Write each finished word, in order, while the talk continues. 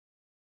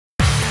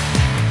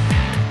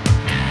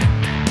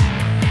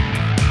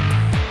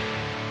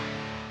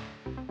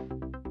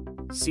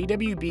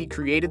CWB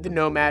created the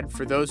Nomad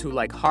for those who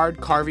like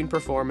hard carving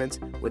performance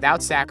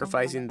without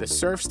sacrificing the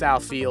surf-style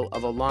feel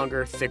of a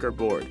longer, thicker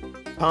board.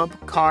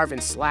 Pump, carve,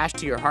 and slash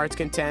to your heart's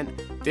content,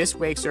 this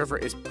wake surfer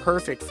is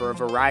perfect for a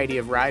variety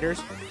of riders,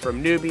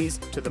 from newbies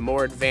to the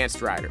more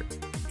advanced rider.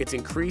 Its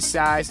increased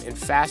size and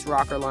fast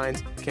rocker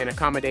lines can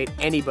accommodate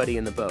anybody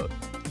in the boat.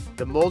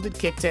 The molded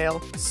kicktail,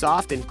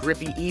 soft and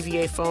grippy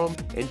EVA foam,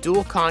 and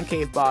dual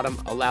concave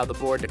bottom allow the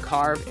board to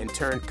carve and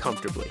turn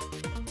comfortably.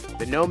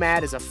 The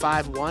Nomad is a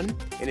 5'1",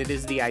 and it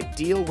is the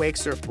ideal wake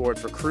surf board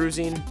for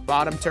cruising,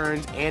 bottom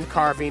turns, and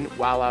carving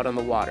while out on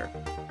the water.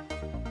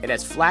 It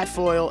has flat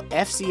foil,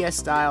 FCS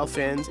style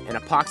fins, and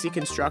epoxy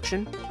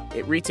construction.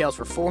 It retails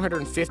for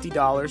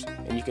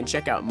 $450, and you can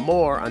check out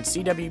more on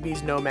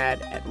CWB's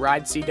Nomad at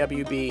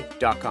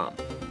ridecwb.com.